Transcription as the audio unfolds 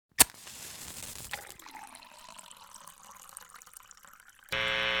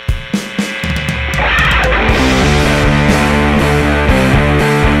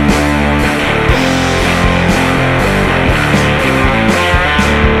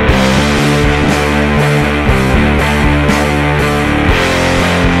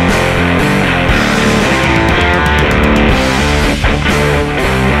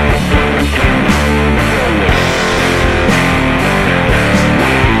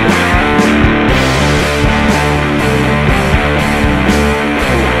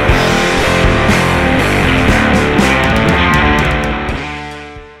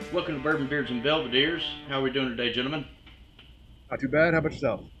Beards and Belvederes. How are we doing today, gentlemen? Not too bad. How about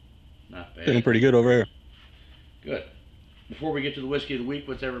yourself? Not Feeling bad, pretty thank you, good over sir. here. Good. Before we get to the whiskey of the week,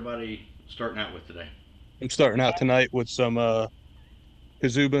 what's everybody starting out with today? I'm starting out tonight with some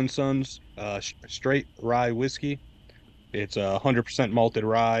Kazuba and Sons straight rye whiskey. It's 100% malted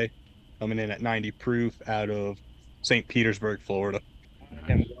rye coming in at 90 proof out of St. Petersburg, Florida. I Nice.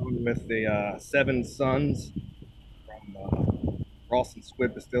 am going with the Seven Sons from Ross and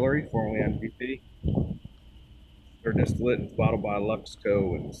Squibb Distillery, formerly MVP. They're distillate and it's bottled by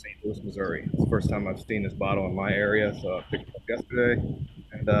Luxco in St. Louis, Missouri. It's the first time I've seen this bottle in my area, so I picked it up yesterday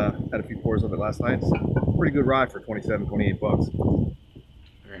and had a few pours of it last night. It's pretty good rye for 27, 28 bucks.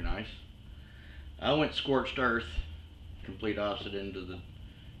 Very nice. I went scorched earth, complete opposite end of the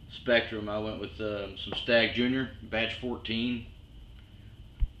spectrum. I went with some Stag Junior, batch 14.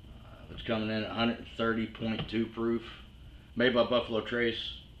 It's coming in at 130.2 proof. Made by Buffalo Trace,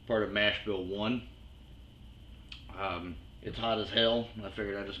 part of Mash Bill 1. It's hot as hell, and I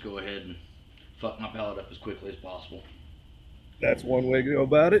figured I'd just go ahead and fuck my palate up as quickly as possible. That's one way to go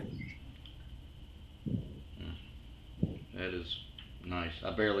about it. That is nice.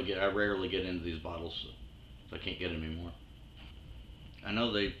 I rarely get into these bottles, so I can't get them anymore. I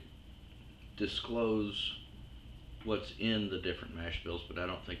know they disclose what's in the different mash bills, but I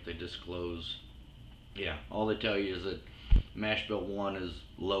don't think they disclose. Yeah, all they tell you is that mash bill 1 is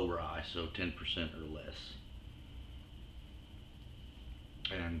low rye, so 10% or less.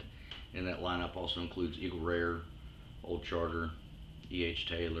 And in that lineup also includes Eagle Rare, Old Charter, E.H.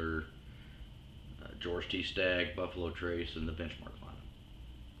 Taylor, George T. Stagg, Buffalo Trace, and the Benchmark lineup.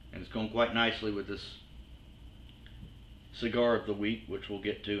 And it's going quite nicely with this cigar of the week, which we'll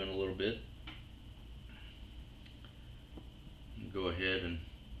get to in a little bit. Go ahead and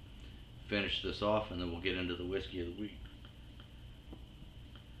finish this off, and then we'll get into the whiskey of the week.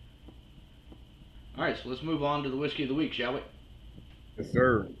 All right, so let's move on to the whiskey of the week, shall we? Yes,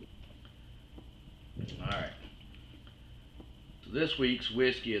 sir. All right. So this week's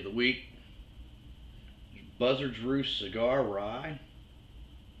whiskey of the week, Buzzard's Roost Cigar Rye.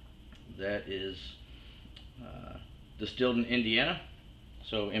 That is distilled in Indiana,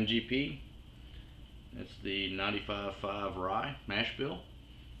 so MGP. It's the 95.5 rye mash bill.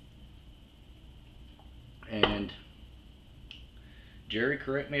 And Jerry,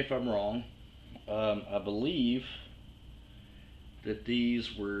 correct me if I'm wrong. I believe that this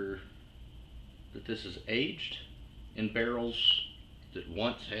is aged in barrels that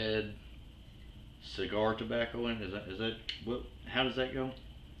once had cigar tobacco in. Is that what? How does that go?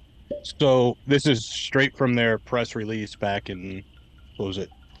 So this is straight from their press release back in, what was it,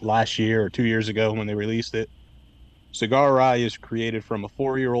 last year or 2 years ago when they released it. Cigar rye is created from a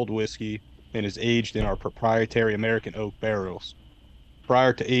 4-year-old whiskey and is aged in our proprietary American oak barrels.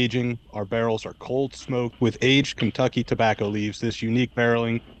 Prior to aging, our barrels are cold smoked with aged Kentucky tobacco leaves. This unique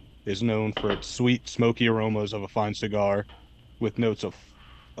barreling is known for its sweet, smoky aromas of a fine cigar with notes of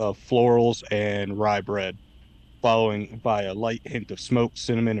florals and rye bread, following by a light hint of smoked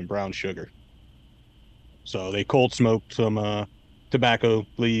cinnamon and brown sugar. So they cold smoked some tobacco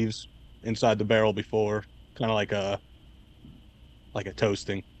leaves inside the barrel before, kind of like a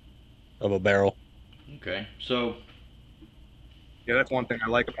toasting of a barrel. Okay, so Yeah, that's one thing I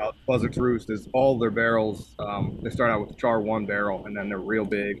like about Buzzard's Roost is all their barrels. They start out with the Char One barrel, and then they're real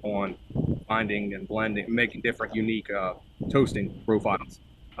big on finding and blending, making different, unique toasting profiles,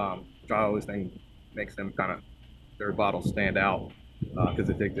 which I always think makes them kind of their bottles stand out because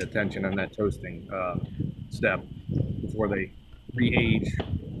they take the attention on that toasting step before they re-age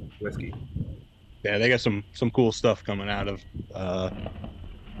whiskey. Yeah, they got some cool stuff coming out of uh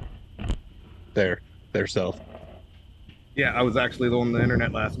their their self. Yeah, I was actually on the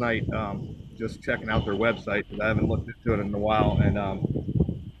internet last night, just checking out their website because I haven't looked into it in a while, and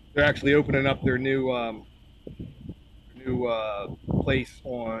they're actually opening up their new place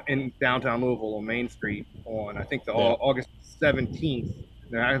on in downtown Louisville on Main Street on I think the Yeah. August 17th.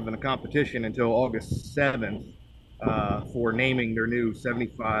 They're having a competition until August 7th for naming their new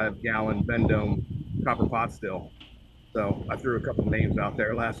 75-gallon Vendome copper pot still. So I threw a couple names out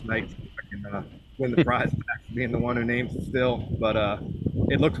there last night so I can win the prize back for being the one who names it still. But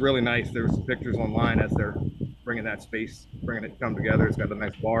it looked really nice. There were some pictures online as they're bringing that space, bringing it to come together. It's got a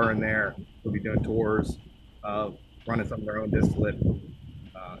nice bar in there. We'll be doing tours, running some of their own distillate.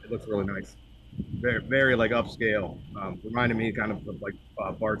 It looks really nice. Very, very like upscale. Reminded me kind of like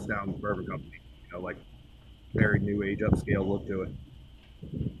Bardstown Bourbon Company. Like very new age upscale look to it.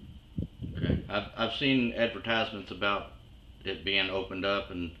 okay, I've seen advertisements about it being opened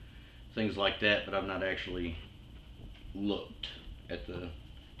up and things like that, but I've not actually looked at the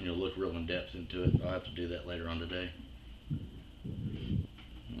look real in depth into it. I'll have to do that later on today.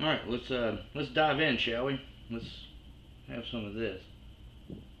 All right, let's dive in, shall we? Let's have some of this.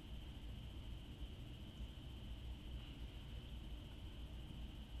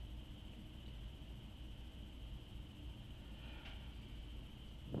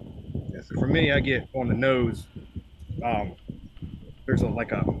 Yeah, so for me, I get on the nose. There's a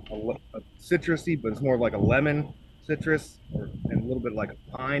citrusy, but it's more of like a lemon citrus, and a little bit like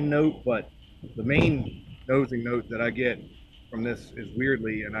a pine note. But the main nosing note that I get from this is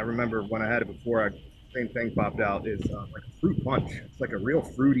weirdly, and I remember when I had it before, same thing popped out, is like a fruit punch. It's like a real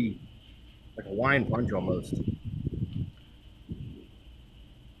fruity, like a wine punch almost.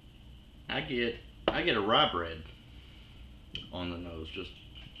 I get a rye bread on the nose, just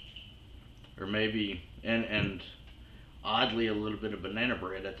or maybe and oddly a little bit of banana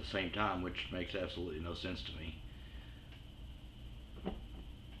bread at the same time, which makes absolutely no sense to me.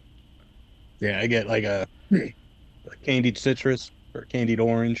 Yeah, I get like a candied citrus or candied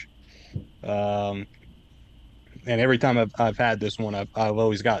orange. Um, and every time I've had this one, I've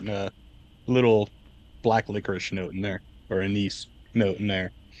always gotten a little black licorice note in there or anise note in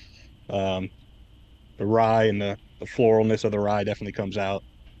there. Um, the rye and the floralness of the rye definitely comes out.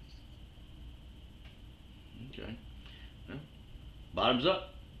 Okay, well, bottoms up.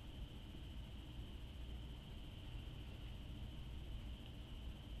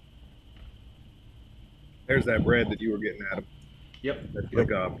 There's that bread that you were getting at. Yep. It's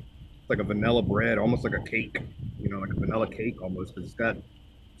like a vanilla bread, almost like a cake. Like a vanilla cake almost. 'Cause it's got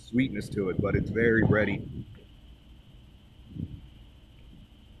sweetness to it, but it's very bready.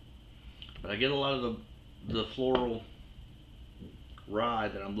 But I get a lot of the floral rye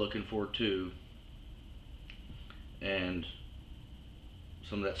that I'm looking for too, and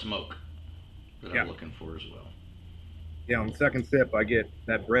some of that smoke that Yeah. I'm looking for as well. Yeah, on the second sip, I get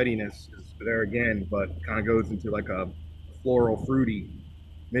that breadiness is there again, but kind of goes into like a floral, fruity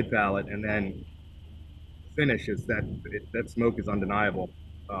mid palate, and then finish is that smoke is undeniable,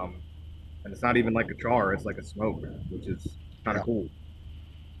 um, and it's not even like a char; it's like a smoke, which is kind Yeah. of cool.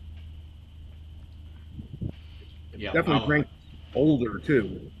 Yeah, Definitely drink older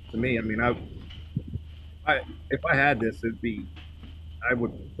too. To me, I mean, I if I had this, I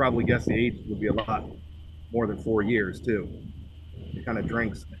would probably guess the age would be a lot more than 4 years too. It kind of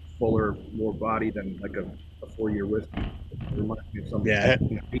drinks fuller, more body than like a 4 year whiskey. It reminds me of some Yeah, it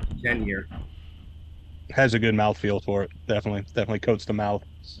 8 to 10 year. has a good mouthfeel for it. Definitely coats the mouth.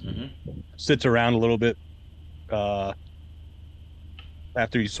 Mm-hmm. Sits around a little bit. Uh,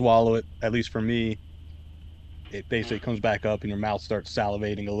 After you swallow it, at least for me, it basically comes back up and your mouth starts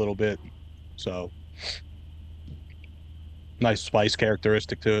salivating a little bit. So nice spice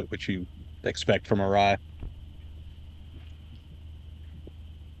characteristic to it, which you expect from a rye.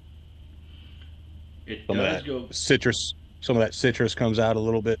 It Some of does that go. citrus, some of that citrus comes out a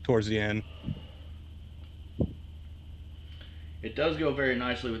little bit towards the end. It does go very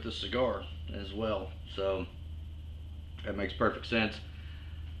nicely with the cigar as well. So that makes perfect sense.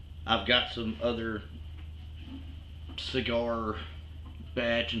 I've got some other cigar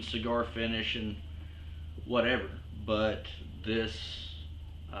batch and cigar finish and whatever, but this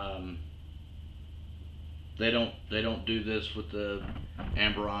um, they don't do this with the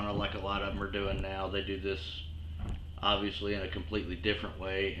Amburana like a lot of them are doing now. They do this obviously in a completely different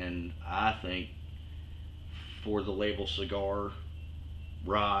way, and I think for the label cigar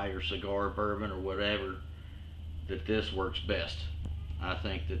rye or cigar bourbon or whatever, that this works best. I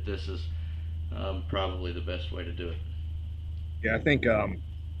think that this is probably the best way to do it. Yeah, I think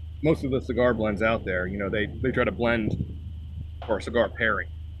most of the cigar blends out there, they try to blend or cigar pairing,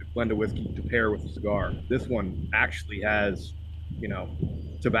 to blend a whiskey to pair with a cigar. This one actually has, you know,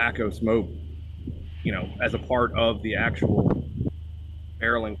 tobacco smoke, as a part of the actual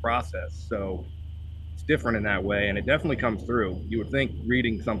barreling process. So it's different in that way, and it definitely comes through. You would think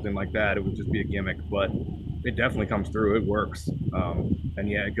reading something like that it would just be a gimmick, but it definitely comes through. It works, and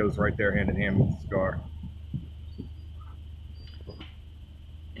yeah, it goes right there hand in hand with the cigar.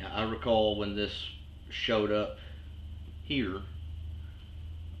 Yeah, I recall when this showed up here,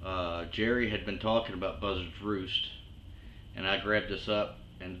 Jerry had been talking about Buzzard's Roost, and I grabbed this up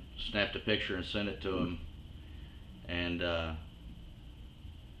and snapped a picture and sent it to him. And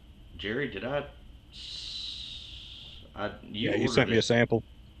Jerry, did you Yeah, you ordered sent me a it? sample.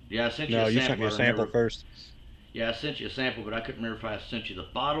 Yeah, I sent you No, a you sample. sent me I a sample remember. first. Yeah, I sent you a sample, but I couldn't remember if I sent you the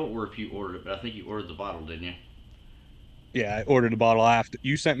bottle or if you ordered it. But I think you ordered the bottle, didn't you? Yeah, I ordered a bottle after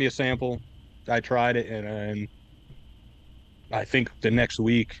you sent me a sample. I tried it, and then I think the next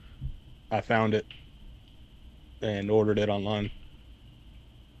week I found it and ordered it online.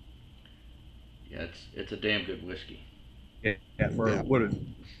 Yeah, it's a damn good whiskey. Yeah, for Yeah, what is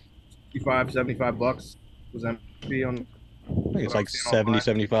 65, $75 was MP on I think it's what I like was seeing 70, online.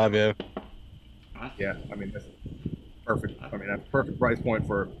 75. Yeah. I, Yeah, I mean that's perfect. I I mean that's perfect price point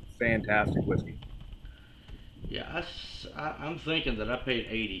for fantastic whiskey. yeah, I'm thinking that I paid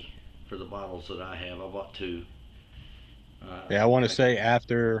 80 for the bottles that I have. I bought two. Yeah, I want to I think say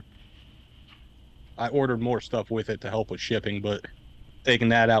after I ordered more stuff with it to help with shipping, but taking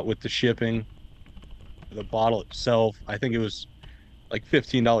that out with the shipping, the bottle itself, I think it was like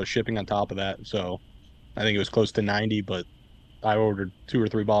 $15 shipping on top of that. So I think it was close to 90, but I ordered 2 or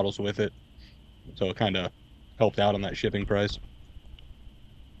 3 bottles with it. So it kind of helped out on that shipping price.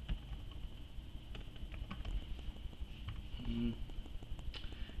 mm,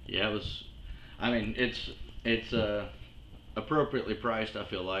 yeah, it was. I mean, it's appropriately priced. I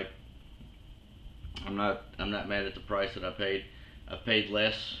feel like I'm not mad at the price that I paid. I paid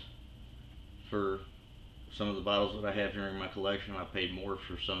less for some of the bottles that I have here in my collection. I paid more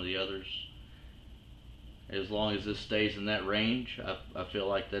for some of the others. As long as this stays in that range, I feel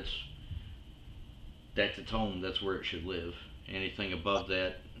like that's its home. That's where it should live. Anything above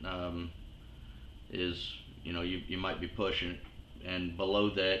that is, you might be pushing it, and below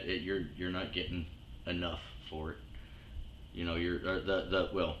that, you're not getting enough for it. You're the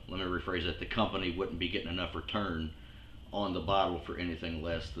well. Let me rephrase that. The company wouldn't be getting enough return on the bottle for anything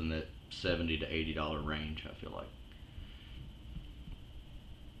less than that $70 to $80 range. I feel like.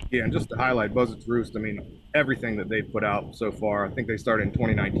 Yeah, and just to highlight Buzzard's Roost, I mean everything that they've put out so far. I think they started in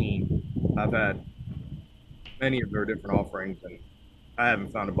 2019. I've had many of their different offerings, and I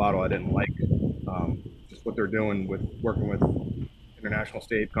haven't found a bottle I didn't like. Just what they're doing with working with International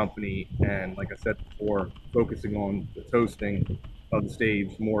Stave Company, and like I said before, focusing on the toasting of the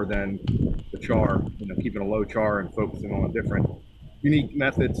staves more than the char. Keeping a low char and focusing on different unique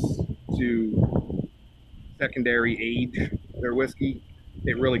methods to secondary age their whiskey.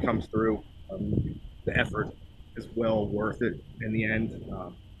 It really comes through. The effort is well worth it in the end.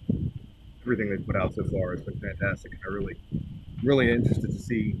 Everything they've put out so far has been fantastic. I really interested to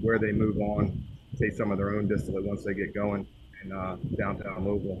see where they move on, say some of their own distillate once they get going in downtown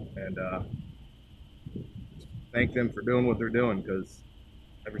Louisville, and thank them for doing what they're doing because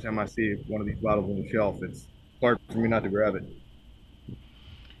every time I see one of these bottles on the shelf, it's hard for me not to grab it.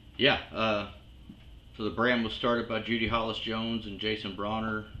 Yeah. So the brand was started by Judy Hollis Jones and Jason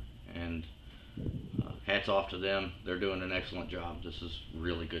Bronner, and hats off to them. They're doing an excellent job. This is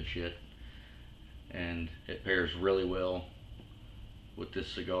really good shit, and it pairs really well with this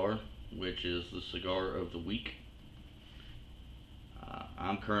cigar, which is the cigar of the week.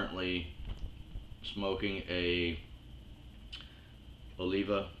 I'm currently smoking a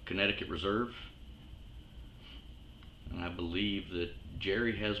Oliva Connecticut Reserve, and I believe that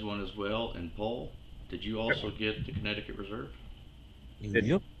Jerry has one as well. And Paul, did you also get the Connecticut Reserve?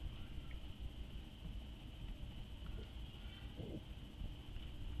 Yep.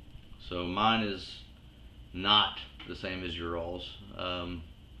 So mine is not the same as your all's.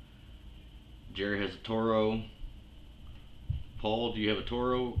 Jerry has a Toro. Paul, do you have a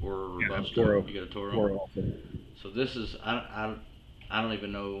Toro or a Yeah, Robusto? Toro. You got a Toro. Toro also. So this is I don't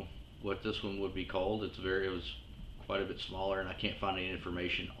even know what this one would be called. It was quite a bit smaller, and I can't find any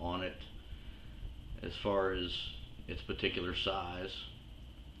information on it as far as its particular size.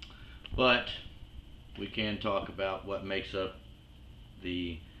 But we can talk about what makes up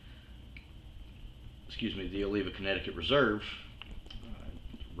the the Oliva Connecticut Reserve.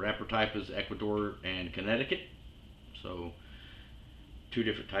 Wrapper type is Ecuador and Connecticut, so two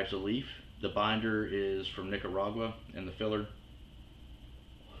different types of leaf. The binder is from Nicaragua, and the filler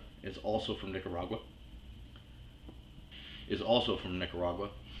is also from Nicaragua. Is also from Nicaragua.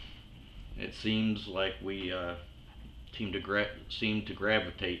 It seems like we seem to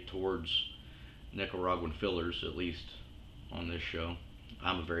gravitate towards Nicaraguan fillers, at least on this show.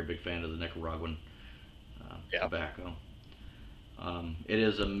 I'm a very big fan of the Nicaraguan tobacco. It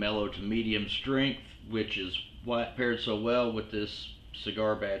is a mellow to medium strength, which is why it paired so well with this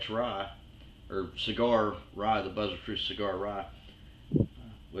cigar batch rye, or cigar rye, the Buzzard Proof cigar rye,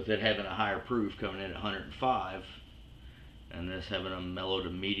 with it having a higher proof coming in at 105, and this having a mellow to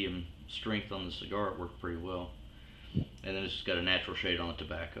medium strength on the cigar, it worked pretty well. And then it's just got a natural shade on the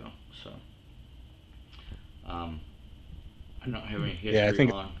tobacco. So I don't have any history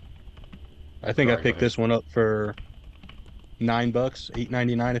Yeah, on. I think I Sorry, go picked ahead. this one up for $9,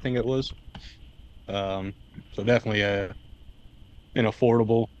 $8.99, I think it was. Um, so definitely an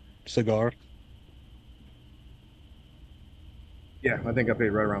affordable cigar. Yeah, I think I paid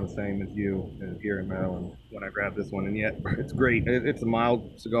right around the same as you here in Maryland when I grabbed this one, and yet it's great. It's a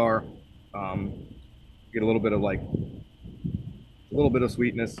mild cigar. Get a little bit of like a little bit of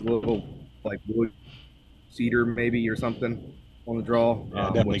sweetness, a little like wood cedar maybe or something on the draw, Yeah,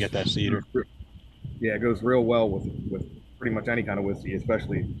 definitely which get that cedar. yeah, it goes real well with pretty much any kind of whiskey,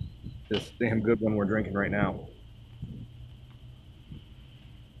 especially this damn good one we're drinking right now.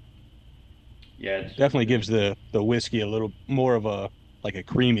 Yeah, it's Definitely gives the whiskey a little more of a like a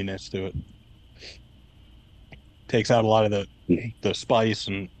creaminess to it. Takes out a lot of the spice,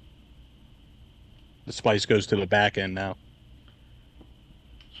 and the spice goes to the back end now.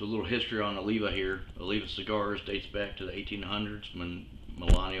 so a little history on Oliva here. Oliva cigars dates back to the 1800s when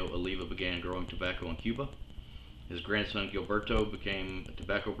Melanio Oliva began growing tobacco in Cuba. His grandson Gilberto became a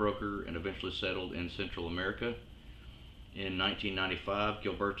tobacco broker and eventually settled in Central America. In 1995,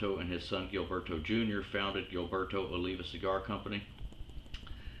 Gilberto and his son Gilberto Jr. founded Gilberto Oliva Cigar Company.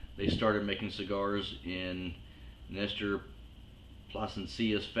 They started making cigars in Nestor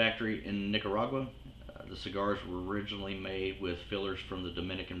Plasencia's factory in Nicaragua. The cigars were originally made with fillers from the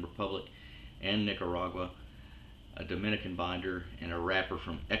Dominican Republic and Nicaragua, a Dominican binder, and a wrapper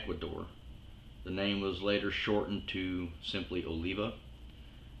from Ecuador. The name was later shortened to simply Oliva.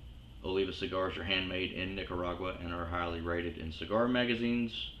 Oliva cigars are handmade in Nicaragua and are highly rated in cigar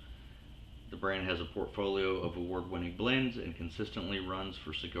magazines. The brand has a portfolio of award-winning blends and consistently runs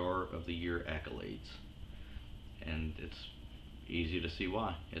for Cigar of the Year accolades. And it's easy to see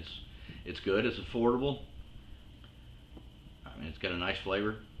why. It's good. It's affordable. I mean, it's got a nice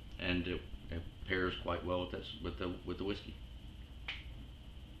flavor, and it pairs quite well with this with the whiskey.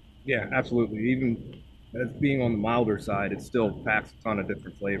 Yeah, absolutely. Even as being on the milder side, it still packs a ton of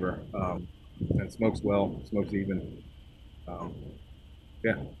different flavor. And smokes well, smokes even. Um,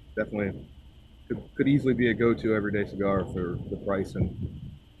 yeah, definitely could easily be a go-to everyday cigar for the price and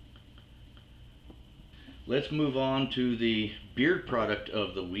Let's move on to the beard product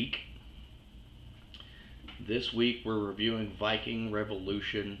of the week. This week we're reviewing Viking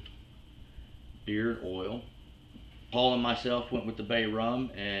Revolution beard oil. Paul and myself went with the bay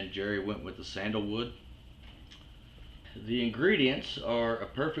rum, and Jerry went with the sandalwood. The ingredients are a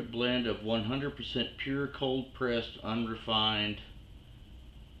perfect blend of 100% pure cold pressed unrefined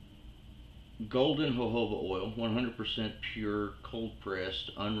golden jojoba oil, 100% pure cold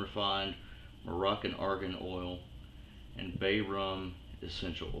pressed unrefined Moroccan argan oil, and bay rum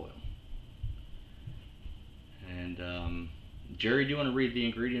essential oil. And Jerry, do you want to read the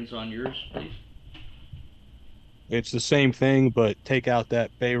ingredients on yours, please? It's the same thing, but take out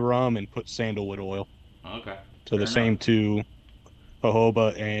that bay rum and put sandalwood oil. Okay, So fair the enough. same two,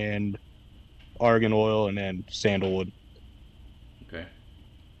 jojoba and argan oil, and then sandalwood. Okay.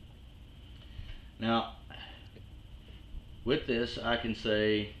 Now, with this, I can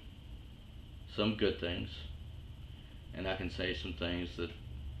say some good things, and I can say some things that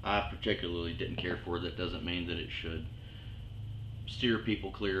I particularly didn't care for. That doesn't mean that it should steer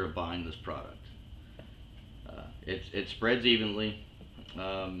people clear of buying this product. It spreads evenly.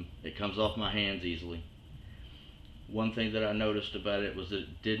 It comes off my hands easily. One thing that I noticed about it was that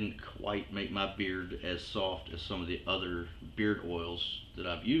it didn't quite make my beard as soft as some of the other beard oils that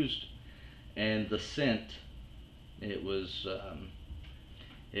I've used, and the scent, it was um,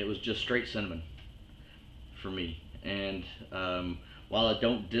 it was just straight cinnamon for me. And while I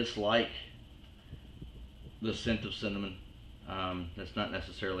don't dislike the scent of cinnamon, that's not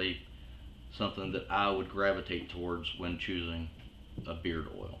necessarily something that I would gravitate towards when choosing a beard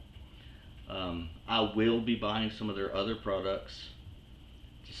oil. I will be buying some of their other products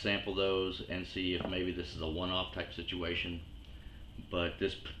to sample those and see if maybe this is a one-off type situation. But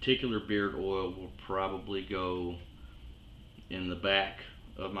this particular beard oil will probably go in the back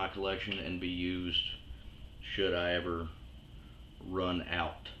of my collection and be used should I ever run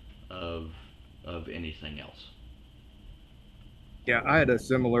out of anything else. yeah, I had a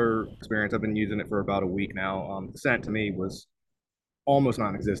similar experience. I've been using it for about a week now. The scent to me was almost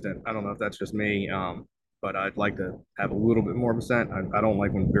non-existent. I don't know if that's just me, but I'd like to have a little bit more of a scent. I don't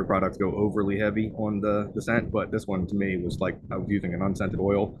like when beer products go overly heavy on the scent, but this one to me was like I was using an unscented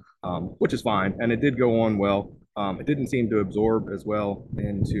oil, which is fine, and it did go on well. It didn't seem to absorb as well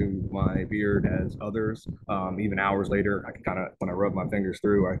into my beard as others. Even hours later, I could kind of when I rubbed my fingers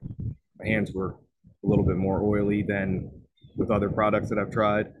through, my hands were a little bit more oily than with other products that I've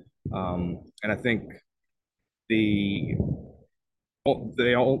tried. And I think the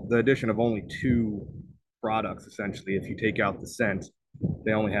the addition of only two products essentially, if you take out the scent,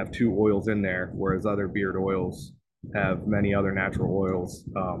 they only have two oils in there, whereas other beard oils have many other natural oils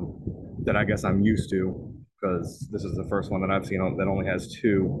that I guess I'm used to because this is the first one that I've seen that only has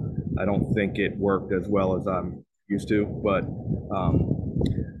two. I don't think it worked as well as I'm used to, but um,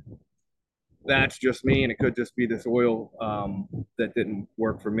 that's just me, and it could just be this oil that didn't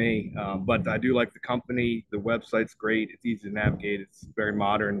work for me. But I do like the company. The website's great. It's easy to navigate. It's very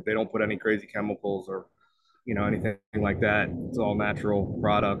modern. They don't put any crazy chemicals or anything like that. It's all natural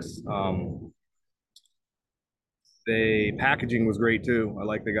products. The packaging was great too. I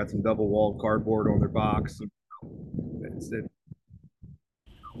like they got some double walled cardboard on their box. It's, it,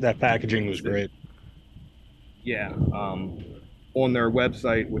 That packaging was it, great. yeah. On their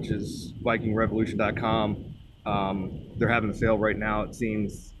website, which is VikingRevolution.com, they're having a sale right now. It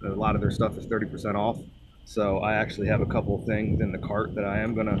seems a lot of their stuff is 30% off. So I actually have a couple of things in the cart that I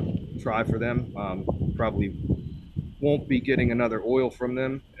am going to try for them. Probably won't be getting another oil from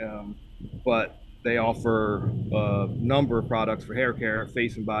them, but they offer a number of products for hair care,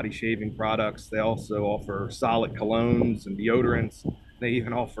 face and body shaving products. They also offer solid colognes and deodorants. They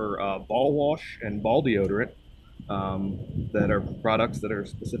even offer ball wash and ball deodorant that are products that are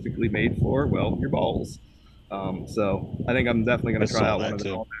specifically made for, well, your balls. So I think I'm definitely I going to try saw out one that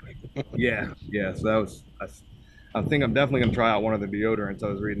of the. too. Yeah, yeah. So that was. I think I'm definitely going to try out one of the deodorants. I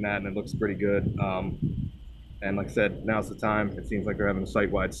was reading that and it looks pretty good. And like I said, now's the time. It seems like they're having a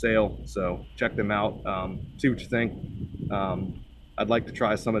site-wide sale, so check them out. See what you think. I'd like to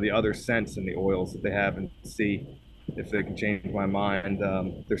try some of the other scents in the oils that they have and see if they can change my mind.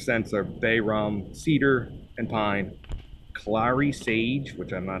 Their scents are bay rum, cedar, and pine, clary sage,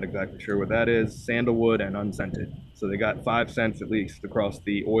 which I'm not exactly sure what that is, sandalwood, and unscented. So they got 5 scents at least across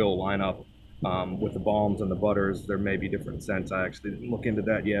the oil lineup. With the balms and the butters, there may be different scents. I actually didn't look into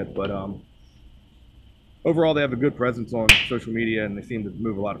that yet, but overall, they have a good presence on social media and they seem to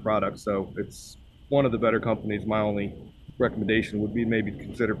move a lot of products. So it's one of the better companies. My only recommendation would be maybe to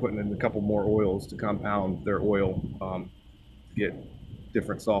consider putting in a couple more oils to compound their oil, to get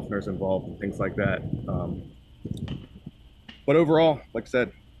different softeners involved and things like that. But overall, like I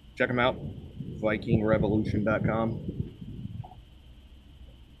said, check them out. VikingRevolution.com.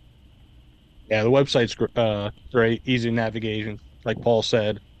 Yeah, the website's great, easy navigation, like Paul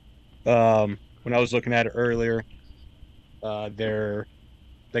said. When I was looking at it earlier,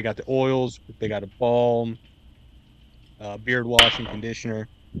 they got the oils, they got a balm, beard wash and conditioner,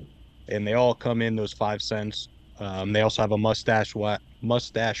 and they all come in those 5 cents. They also have a mustache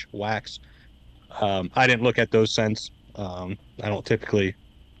wax. I didn't look at those scents. I don't typically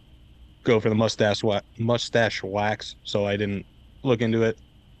go for the mustache wax, so I didn't look into it.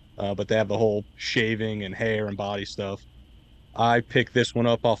 But they have the whole shaving and hair and body stuff. I picked this one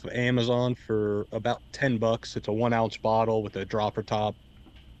up off of Amazon for about $10. It's a 1 ounce bottle with a dropper top.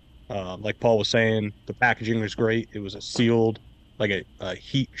 Like Paul was saying, the packaging was great. It was a sealed, like a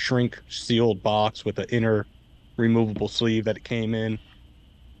heat shrink sealed box with an inner removable sleeve that it came in.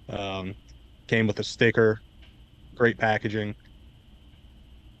 Um, Came with a sticker. Great packaging.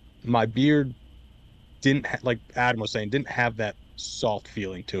 My beard didn't like Adam was saying, didn't have that soft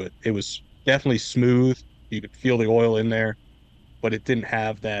feeling to it. It was definitely smooth. You could feel the oil in there, but it didn't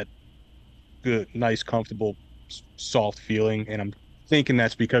have that good, nice, comfortable, soft feeling. And I'm thinking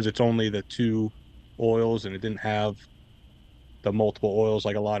that's because it's only the two oils and it didn't have the multiple oils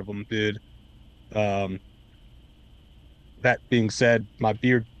like a lot of them did. Um, that being said, my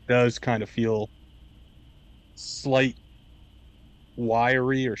beard does kind of feel slight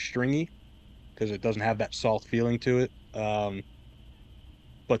wiry or stringy because it doesn't have that soft feeling to it.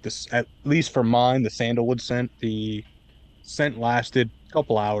 But this, at least for mine, the sandalwood scent, the scent lasted a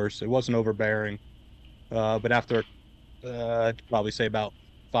couple hours. It wasn't overbearing. But after I'd probably say about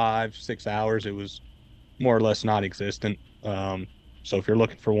 5, 6 hours, it was more or less non-existent. So if you're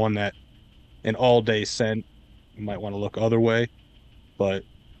looking for one that an all-day scent, you might want to look other way. But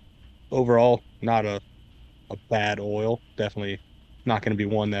overall, not a bad oil. Definitely not going to be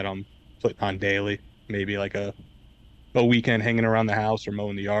one that I'm putting on daily. Maybe like a weekend hanging around the house or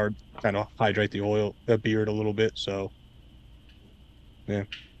mowing the yard, kind of hydrate the beard a little bit. So yeah,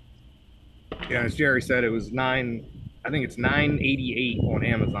 Yeah, as Jerry said, it was nine. I think it's 988 on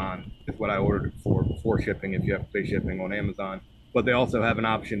Amazon is what I ordered it for before shipping. If you have to pay shipping on Amazon, but they also have an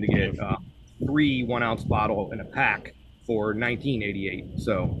option to get 3 1 ounce bottle in a pack for 1988.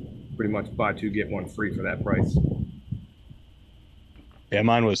 So pretty much buy two get one free for that price. yeah,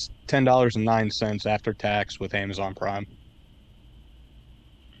 mine was $10.09 after tax with Amazon Prime.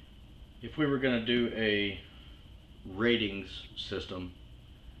 If we were gonna do a ratings system,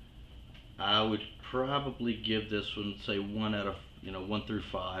 I would probably give this one, say, 1 through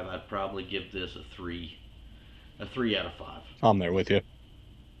 5. I'd probably give this a 3 out of 5. I'm there with you.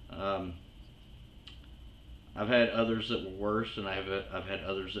 Um, I've had others that were worse, and I've had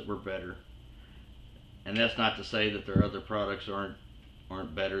others that were better. And that's not to say that their other products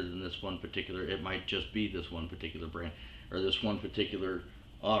aren't better than this one particular. It might just be this one particular brand or this one particular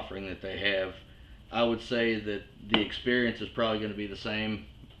offering that they have. I would say that the experience is probably going to be the same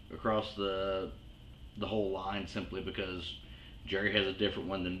across the whole line, simply because Jerry has a different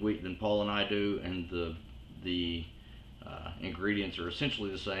one than Paul and I do, and the ingredients are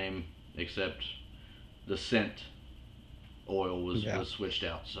essentially the same, except the scent oil was switched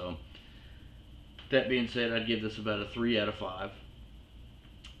out. So that being said, I'd give this about a 3 out of 5.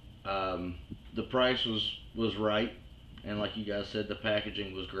 The price was right, and like you guys said, the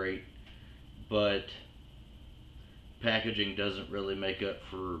packaging was great, but packaging doesn't really make up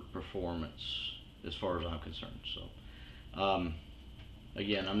for performance as far as I'm concerned. So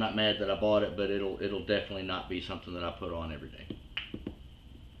again, I'm not mad that I bought it, but it'll definitely not be something that I put on every day.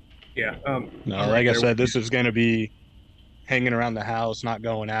 Yeah. No, like I said, this is going to be hanging around the house, not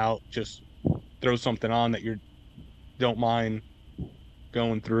going out. Just throw something on that you don't mind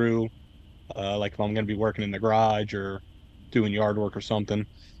going through. Like if I'm going to be working in the garage or doing yard work or something,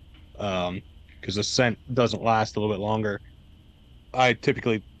 because the scent doesn't last a little bit longer. I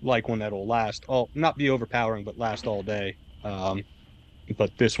typically like one that'll last not be overpowering, but last all day.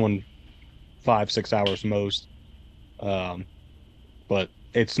 But this one, 5-6 hours most. But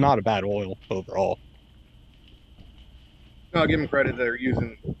it's not a bad oil overall. I'll give them credit. They're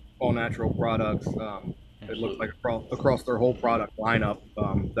using all natural products. It looks like across their whole product lineup,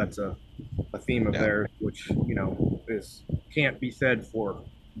 that's a theme of theirs, which can't be said for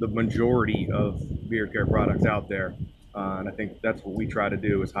the majority of beard care products out there. And I think that's what we try to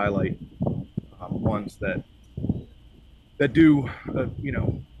do, is highlight ones that do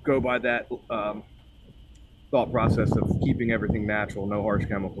go by that thought process of keeping everything natural, no harsh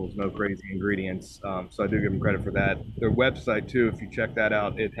chemicals, no crazy ingredients. So I do give them credit for that. Their website too, if you check that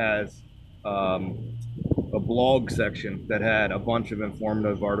out, it has a blog section that had a bunch of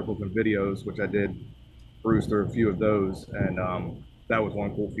informative articles and videos, which I did peruse through a few of those, and that was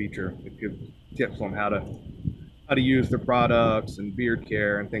one cool feature. It gives tips on how to use the products and beard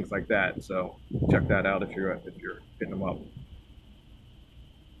care and things like that. So check that out if you're hitting them up.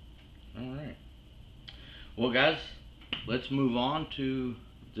 All right. Well, guys, let's move on to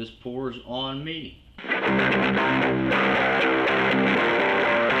This Pours on Me.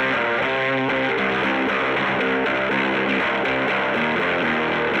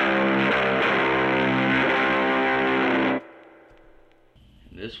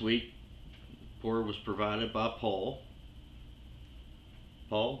 This week, pour was provided by Paul.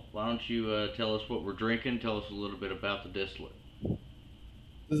 Paul, why don't you tell us what we're drinking? Tell us a little bit about the distillate.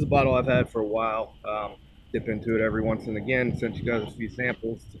 This is a bottle I've had for a while. Dip into it every once and again. Sent you guys a few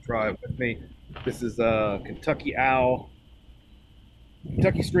samples to try it with me. This is Kentucky Owl,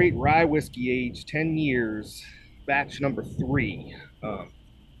 Kentucky Straight Rye Whiskey, aged 10 years, batch number 3.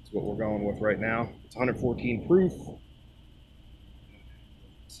 That's what we're going with right now. It's 114 proof.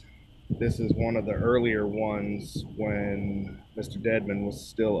 This is one of the earlier ones when Mr. Deadman was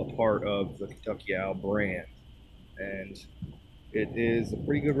still a part of the Kentucky Owl brand, and it is a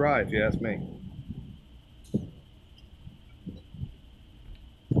pretty good rye, if you ask me.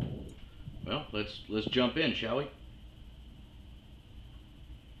 Well, let's jump in, shall we?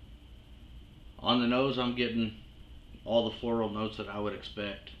 On the nose, I'm getting all the floral notes that I would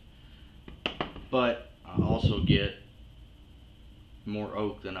expect, but I also get more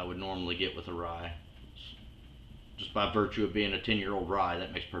oak than I would normally get with a rye. Just by virtue of being a 10-year-old rye,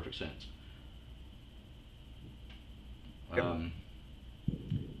 that makes perfect sense.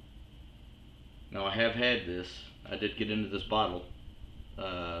 Now, I have had this. I did get into this bottle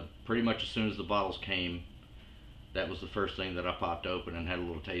pretty much as soon as the bottles came. That was the first thing that I popped open and had a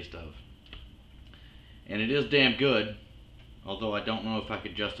little taste of. And it is damn good, although I don't know if I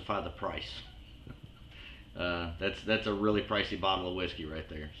could justify the price. That's a really pricey bottle of whiskey right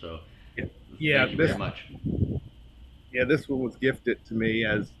there. So yeah, thank you very much. Yeah, this one was gifted to me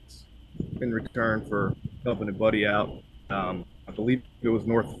as in return for helping a buddy out. I believe it was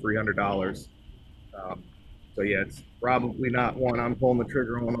north of $300. So yeah, it's probably not one I'm pulling the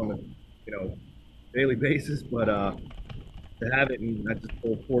trigger on a daily basis, but to have it and I just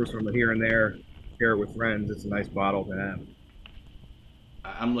pull pours from it here and there, share it with friends, it's a nice bottle to have.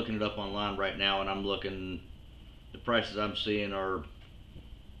 I'm looking it up online right now, and I'm looking. The prices I'm seeing are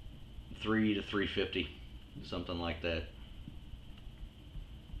 $300 to $350, something like that.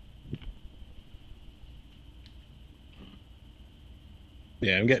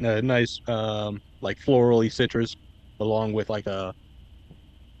 Yeah, I'm getting a nice like florally citrus along with like a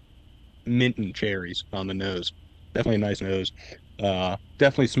mint and cherries on the nose. Definitely a nice nose.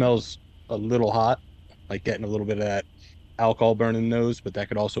 Definitely smells a little hot, like getting a little bit of that alcohol burning nose, but that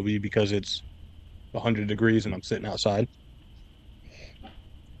could also be because it's 100 degrees and I'm sitting outside.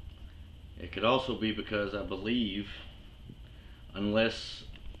 It could also be because I believe, unless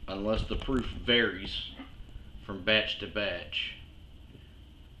the proof varies from batch to batch,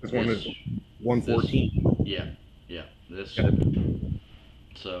 This one is this 114. yeah this Okay.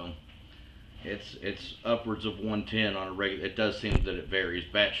 so it's upwards of 110 on a regular. It does seem that it varies.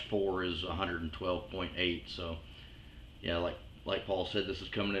 Batch 4 is 112.8. So yeah, like Paul said, this is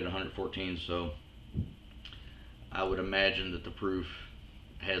coming at 114. So I would imagine that the proof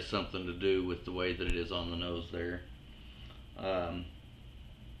has something to do with the way that it is on the nose there. Um,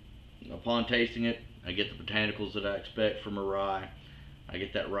 Upon tasting it, I get the botanicals that I expect from a rye. I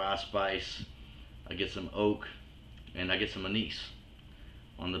get that rye spice. I get some oak, and I get some anise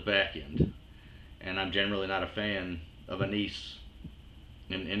on the back end. And I'm generally not a fan of anise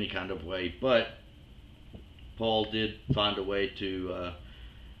in any kind of way, but Paul did find a way to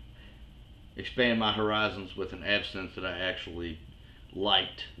expand my horizons with an absinthe that I actually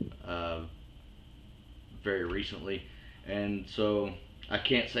liked very recently, and so I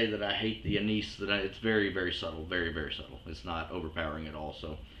can't say that I hate the anise. It's very very subtle, very very subtle. It's not overpowering at all.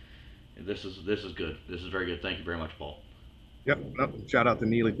 So this is good. This is very good. Thank you very much, Paul. Yep. Shout out to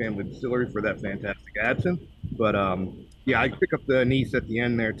Neely Family Distillery for that fantastic absinthe. But yeah, I pick up the anise at the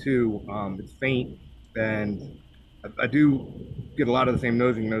end there too. It's faint, and I do get a lot of the same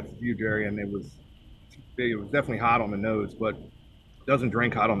nosing notes as you, Jerry. And it was definitely hot on the nose, but doesn't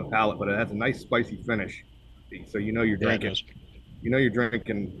drink hot on the palate. But it has a nice spicy finish. So you know you're Yeah, it drinking,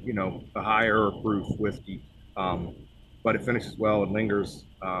 does. a higher proof whiskey. But it finishes well. It lingers.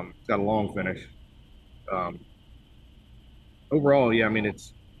 It's got a long finish. Um, Overall, yeah, I mean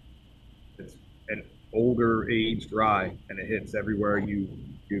it's an older aged rye, and it hits everywhere you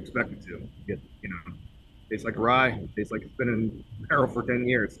expect it to. Tastes like rye. Tastes like it's been in barrel for 10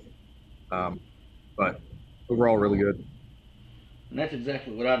 years. Um, but overall, really good. And that's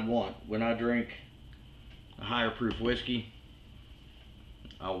exactly what I'd want when I drink a higher proof whiskey.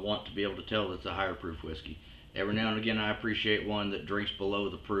 I want to be able to tell that it's a higher proof whiskey. Every now and again, I appreciate one that drinks below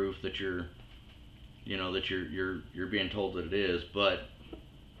the proof that you're being told that it is. But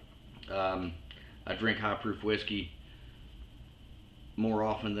I drink high proof whiskey more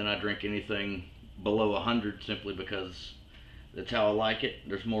often than I drink anything below 100, simply because that's how I like it.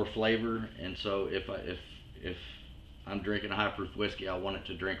 There's more flavor, and so if I'm drinking a high proof whiskey, I want it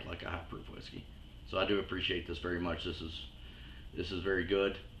to drink like a high proof whiskey. So I do appreciate this very much. This is very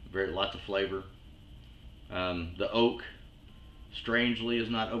good. Very lots of flavor. The oak, strangely, is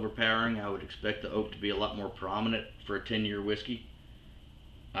not overpowering. I would expect the oak to be a lot more prominent for a 10-year whiskey.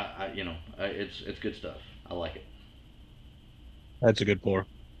 It's good stuff. I like it. That's a good pour.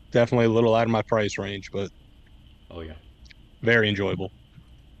 Definitely a little out of my price range, but Oh yeah. very enjoyable.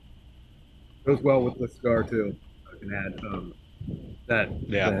 Goes well with the cigar too. I can add that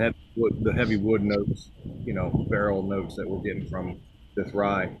Yeah, the heavy wood notes, barrel notes that we're getting from this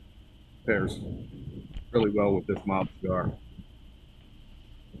rye pairs really well with this mild cigar.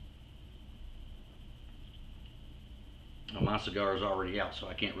 Well, my cigar is already out, so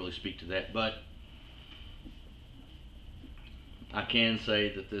I can't really speak to that. But I can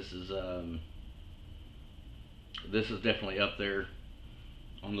say that this is definitely up there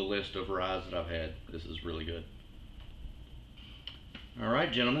on the list of ryes that I've had. This is really good. All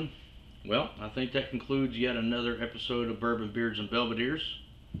right, gentlemen. Well, I think that concludes yet another episode of Bourbon Beards and Belvederes.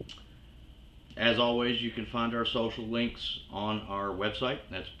 As always, you can find our social links on our website.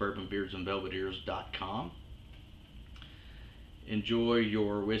 That's bourbonbeardsandbelvederes.com. Enjoy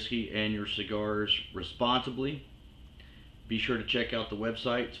your whiskey and your cigars responsibly. Be sure to check out the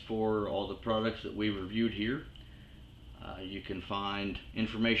websites for all the products that we've reviewed here. You can find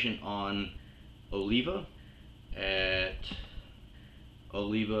information on Oliva at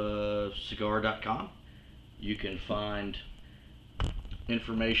olivacigar.com. You can find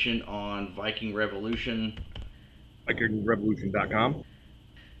information on Viking Revolution, VikingRevolution.com.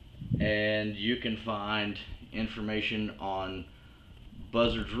 and you can find information on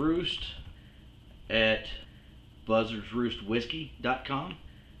Buzzard's Roost at buzzardsroostwhiskey.com.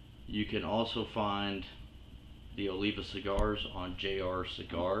 You can also find the Oliva cigars on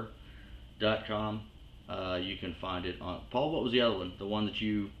jrcigar.com. You can find it on Paul. What was the other one? The one that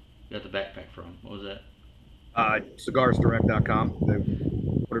you got the backpack from? What was that? Cigarsdirect.com.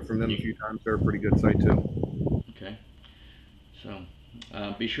 They've ordered from them a few times. They're a pretty good site too. Okay. So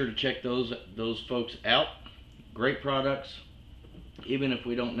be sure to check those folks out. Great products. Even if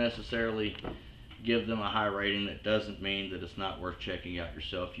we don't necessarily give them a high rating, that doesn't mean that it's not worth checking out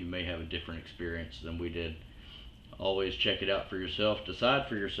yourself. You may have a different experience than we did always check it out for yourself. Decide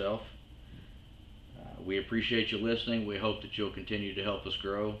for yourself. We appreciate you listening. We hope that you'll continue to help us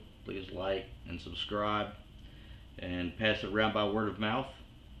grow. Please like and subscribe and pass it around by word of mouth.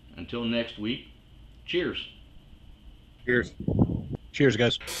 Until next week, cheers. Cheers. Cheers,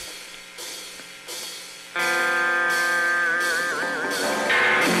 guys.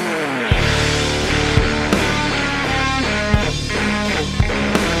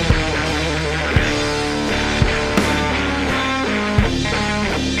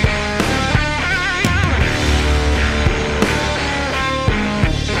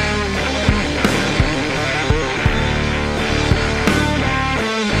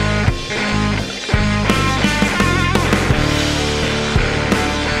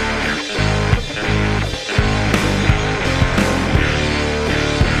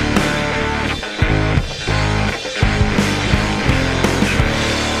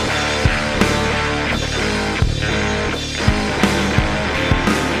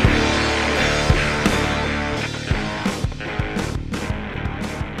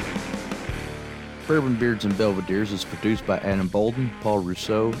 Bourbon Beards and Belvederes is produced by Adam Bolden, Paul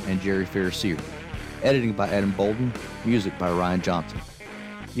Rousseau, and Jerry Ferrissier. Editing by Adam Bolden, music by Ryan Johnson.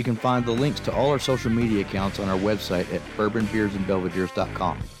 You can find the links to all our social media accounts on our website at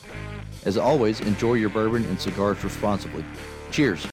bourbonbeardsandbelvederes.com. As always, enjoy your bourbon and cigars responsibly. Cheers!